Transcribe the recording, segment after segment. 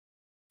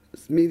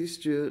It's Mary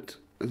Stewart.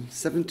 I'm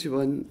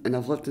 71 and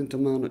I've lived in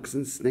Dalmarnock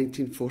since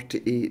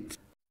 1948.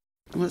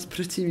 Well, that's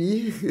pretty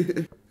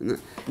wee.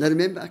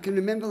 And I can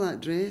remember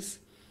that dress.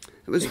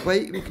 It was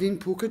white with green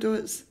polka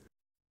dots.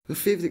 My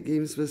favourite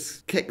games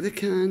was kick the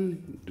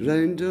can,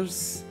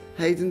 rounders,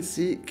 hide and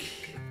seek,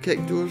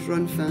 kick doors,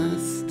 run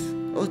fast.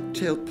 All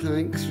child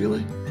pranks,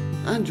 really.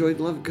 I enjoyed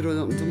life growing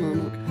up in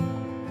Dalmarnock.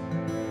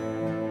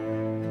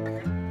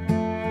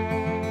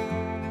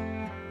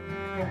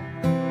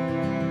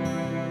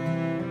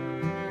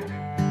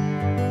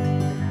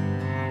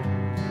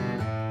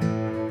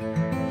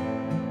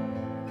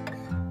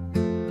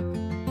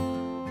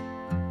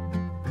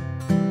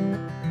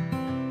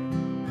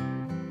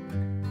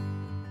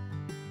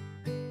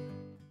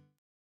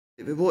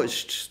 We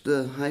watched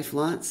the high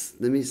flats,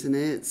 the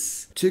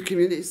masonettes, 2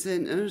 community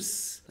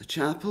centres, a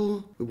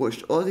chapel. We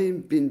watched all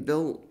them being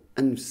built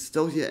and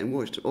still yet and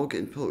watched it all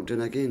getting pulled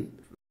down again.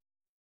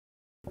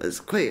 It's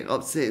quite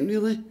upsetting,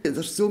 really.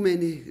 There's so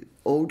many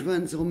old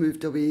ones all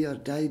moved away or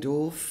died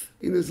off.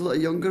 You know, there's a lot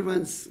of younger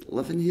ones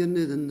living here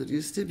now than there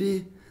used to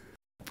be.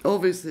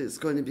 Obviously it's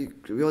going to be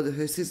with all the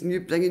houses,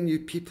 bringing new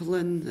people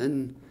in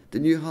and the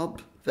new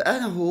hub. But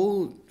as a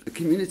whole, the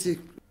community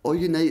all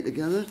unite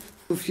together.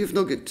 If you've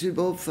not got 2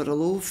 bob for a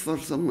loaf or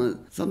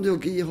something, somebody will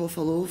give you half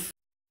a loaf.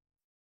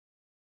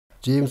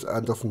 James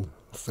Anderson,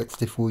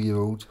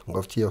 64-year-old,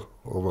 lived here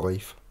all my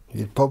life.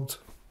 You had pubs,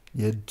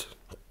 you had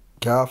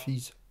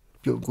cafes,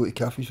 people go to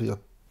cafes for your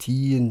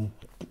tea and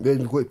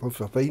then go to pubs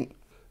for a pint.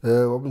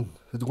 Women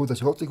had to go to the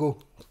shop to go,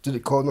 to the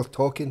corner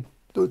talking.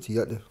 Don't see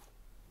that now.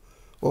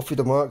 Off with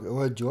the mark,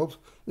 all had jobs.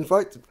 In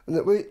fact, in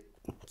the late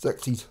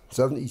 60s,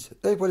 70s,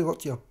 everybody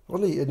worked here.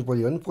 Only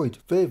anybody unemployed.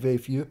 Very, very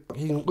few.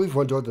 You can leave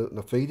one job on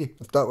a Friday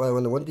and start one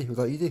on a Monday. It was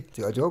that easy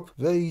to get a job.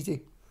 Very easy.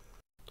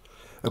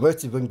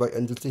 Unless they bring back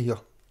industry here,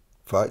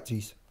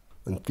 factories,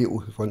 and people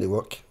who want to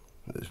work,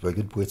 it's a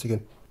good place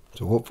again.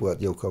 So hopefully that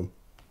day will come.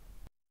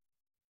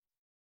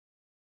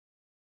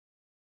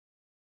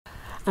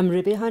 I'm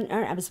Ruby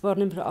Hunter. I was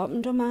born and brought up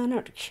in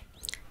Dalmarnock.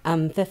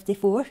 I'm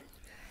 54.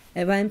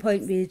 At one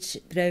point we had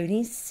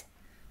brownies,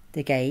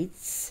 the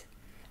guides,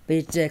 we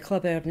had the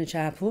Club Urban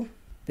Chapel,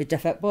 we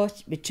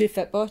had 2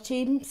 football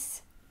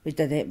teams, we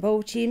had a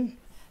netball team.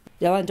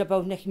 They ended up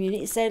building a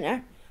community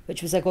centre,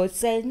 which was a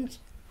godsend,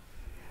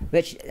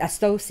 which I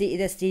still say to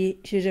this day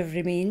should have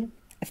remained.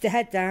 If they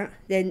had that,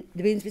 then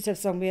the Wains would have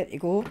somewhere to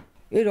go.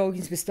 Our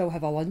Organs would still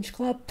have a lunch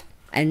club.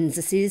 And as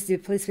I say, the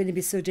place wouldn't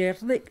be so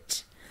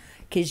derelict,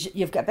 because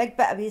you've got a big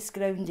bit of waste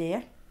ground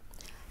there,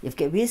 you've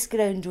got waste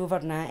ground over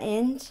on that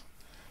end,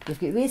 you've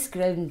got waste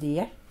ground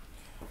there.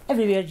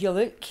 Everywhere you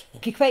look, you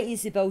could quite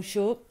easily build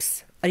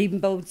shops or even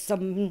build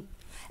something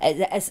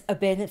that is a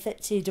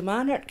benefit to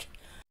Dalmarnock.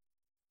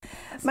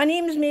 My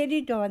name's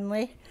Mary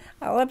Donnelly.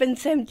 I live in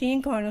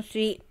 17 Corner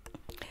Street.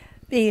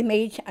 The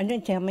age, I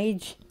don't tell my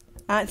age,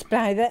 that's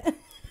private.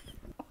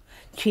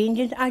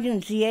 Changes, I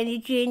don't see any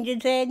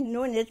changes then,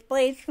 no in this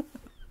place.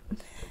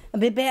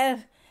 It'd be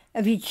better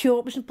if you'd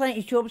shops and plenty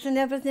of shops and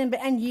everything,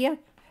 but in here,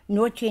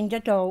 no change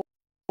at all.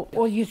 Oh,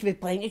 there used to be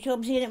plenty of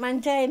shops here at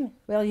one time.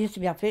 Well, there used to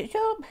be a fruit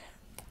shop.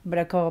 There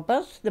were a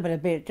cobbler's, there were a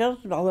butcher's,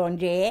 there were a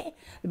laundrette,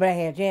 there were a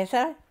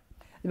hairdresser,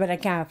 there were a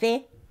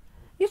cafe.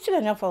 Used to be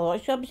an awful lot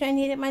of shops in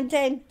here at one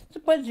time.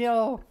 Suppose they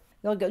all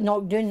got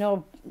knocked down,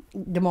 all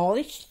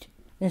demolished,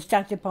 and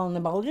started pulling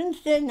the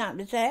buildings down, that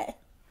was it.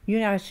 You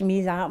asked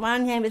me that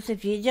one, hen, what's the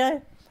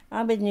future?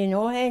 I wouldn't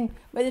know, hen,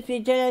 what the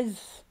future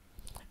is,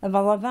 if I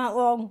live that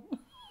long.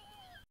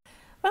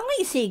 Well, I'd like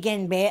to see it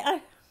getting better.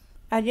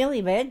 I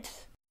really would.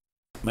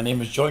 My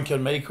name is John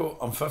Carmichael.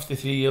 I'm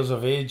 53 years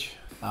of age.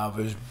 I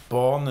was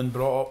born and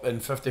brought up in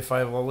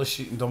 55 Lily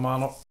Street in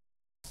Dalmarnock.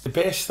 The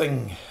best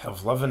thing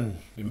of living,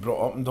 being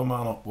brought up in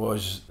Dalmarnock,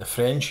 was the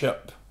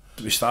friendship.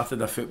 We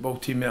started a football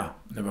team there.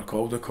 They were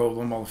called the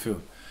Cobblin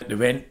Motherfield. They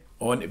went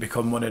on to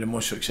become one of the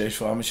most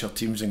successful amateur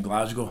teams in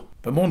Glasgow.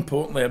 But more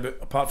importantly,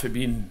 apart from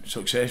being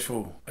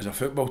successful as a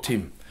football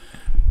team,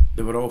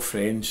 they were all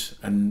friends,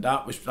 and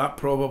that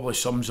probably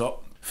sums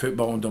up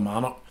football in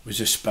Dalmarnock, was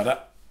the spirit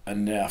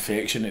and the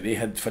affection that they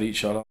had for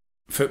each other.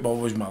 Football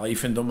was my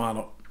life in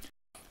Dalmarnock.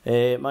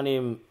 My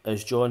name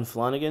is John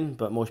Flanagan,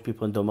 but most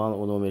people in Dalmarnock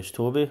will know me as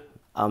Toby.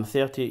 I'm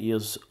 38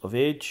 years of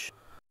age.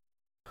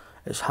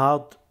 It's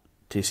hard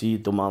to see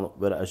Dalmarnock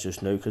where it is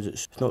just now because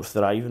it's not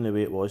thriving the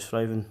way it was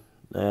thriving.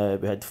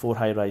 We had 4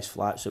 high-rise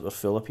flats that were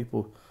full of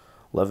people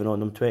living on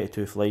them,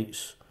 22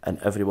 flights, and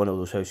every one of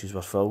those houses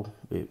were full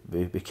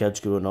with kids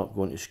growing up,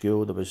 going to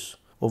school. There was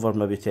over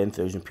maybe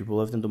 10,000 people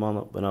lived in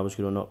Dalmarnock when I was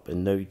growing up,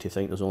 and now to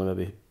think there's only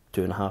maybe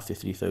 2,500 to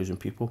 3,000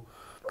 people.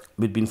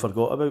 We'd been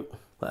forgot about.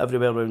 Like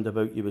everywhere round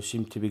about you would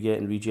seem to be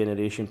getting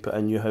regeneration, put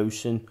in new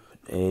housing,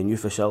 new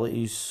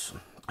facilities,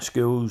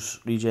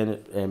 schools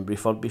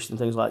refurbished and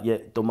things like that.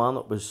 Yet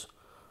Dalmarnock was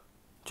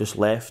just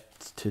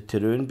left to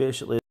ruin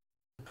basically.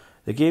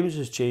 The Games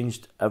has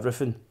changed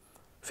everything,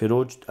 from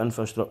road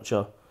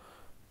infrastructure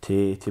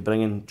to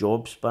bringing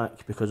jobs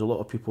back, because a lot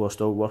of people are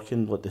still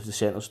working, like the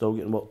centre's still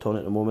getting worked on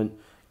at the moment,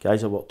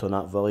 guys that worked on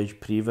that village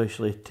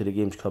previously to the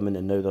games coming,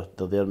 and now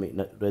they're there making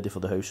it ready for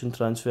the housing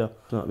transfer. You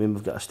know what I mean?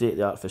 We've got a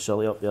state-of-the-art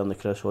facility up there in the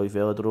Chris Hoy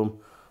Velodrome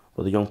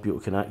where the young people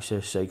can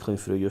access cycling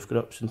through youth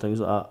groups and things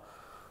like that.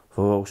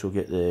 We've also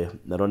got the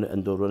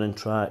indoor running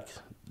track,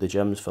 the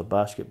gyms for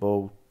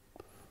basketball,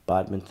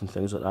 badminton,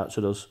 things like that.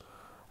 So there's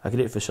a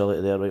great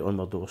facility there right on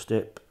our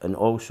doorstep. And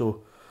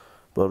also,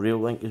 our rail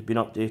link has been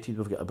updated.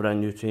 We've got a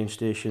brand new train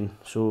station.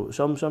 So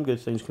some good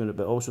things coming out,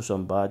 but also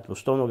some bad. We've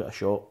still not got a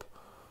shop,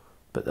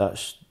 but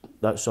that's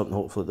something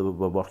hopefully that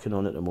we're working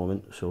on at the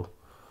moment. So,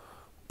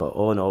 but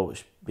all in all,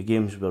 the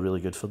games were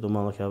really good for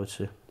Dalmarnock, I would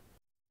say.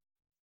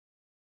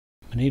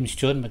 My name's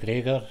John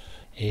McGregor.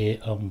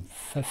 I'm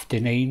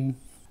 59.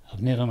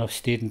 I've never enough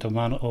stayed in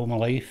Dalmarnock all my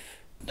life.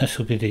 This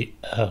will be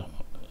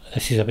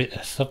this is about the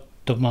third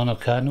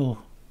Dalmarnock I know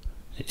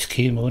that's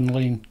came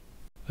online.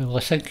 Well,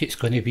 I think it's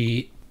going to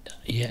be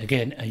yet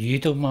again a new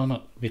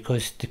Dalmarnock,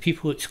 because the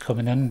people that's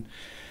coming in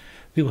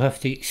will have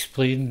to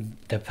explain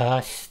the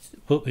past,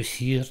 what was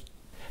here,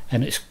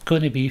 and it's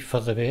going to be for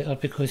the better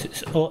because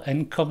it's all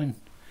incoming,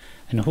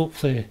 and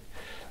hopefully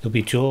there'll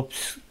be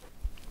jobs.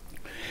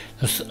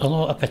 There's a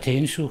lot of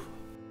potential.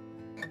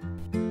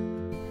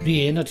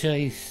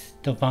 Re-energise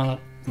Dalmarnock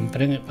and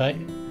bring it back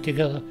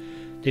together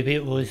the way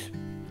it was.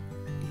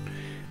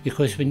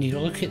 Because when you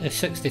look at the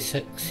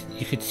 66,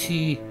 you could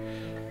see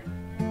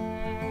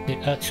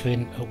that that's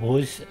when it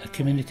was a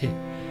community.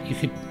 You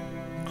could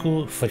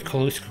go for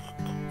close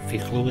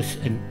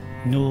and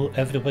know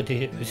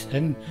everybody that was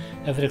in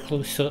every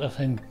close sort of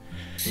thing.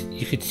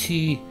 You could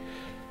see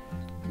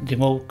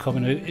them all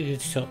coming out of the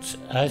church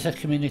as a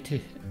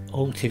community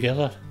all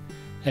together,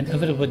 and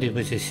everybody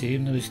was the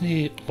same. There was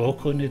no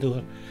lock on the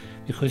door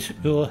because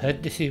we all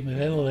had the same,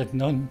 we all had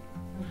none.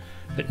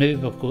 But now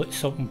we've got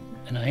something,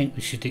 and I think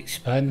we should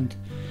expand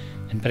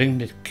and bring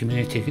the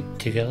community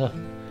together,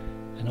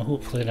 and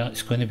hopefully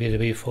that's going to be the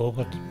way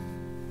forward.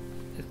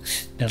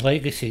 The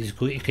legacy is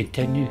going to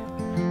continue.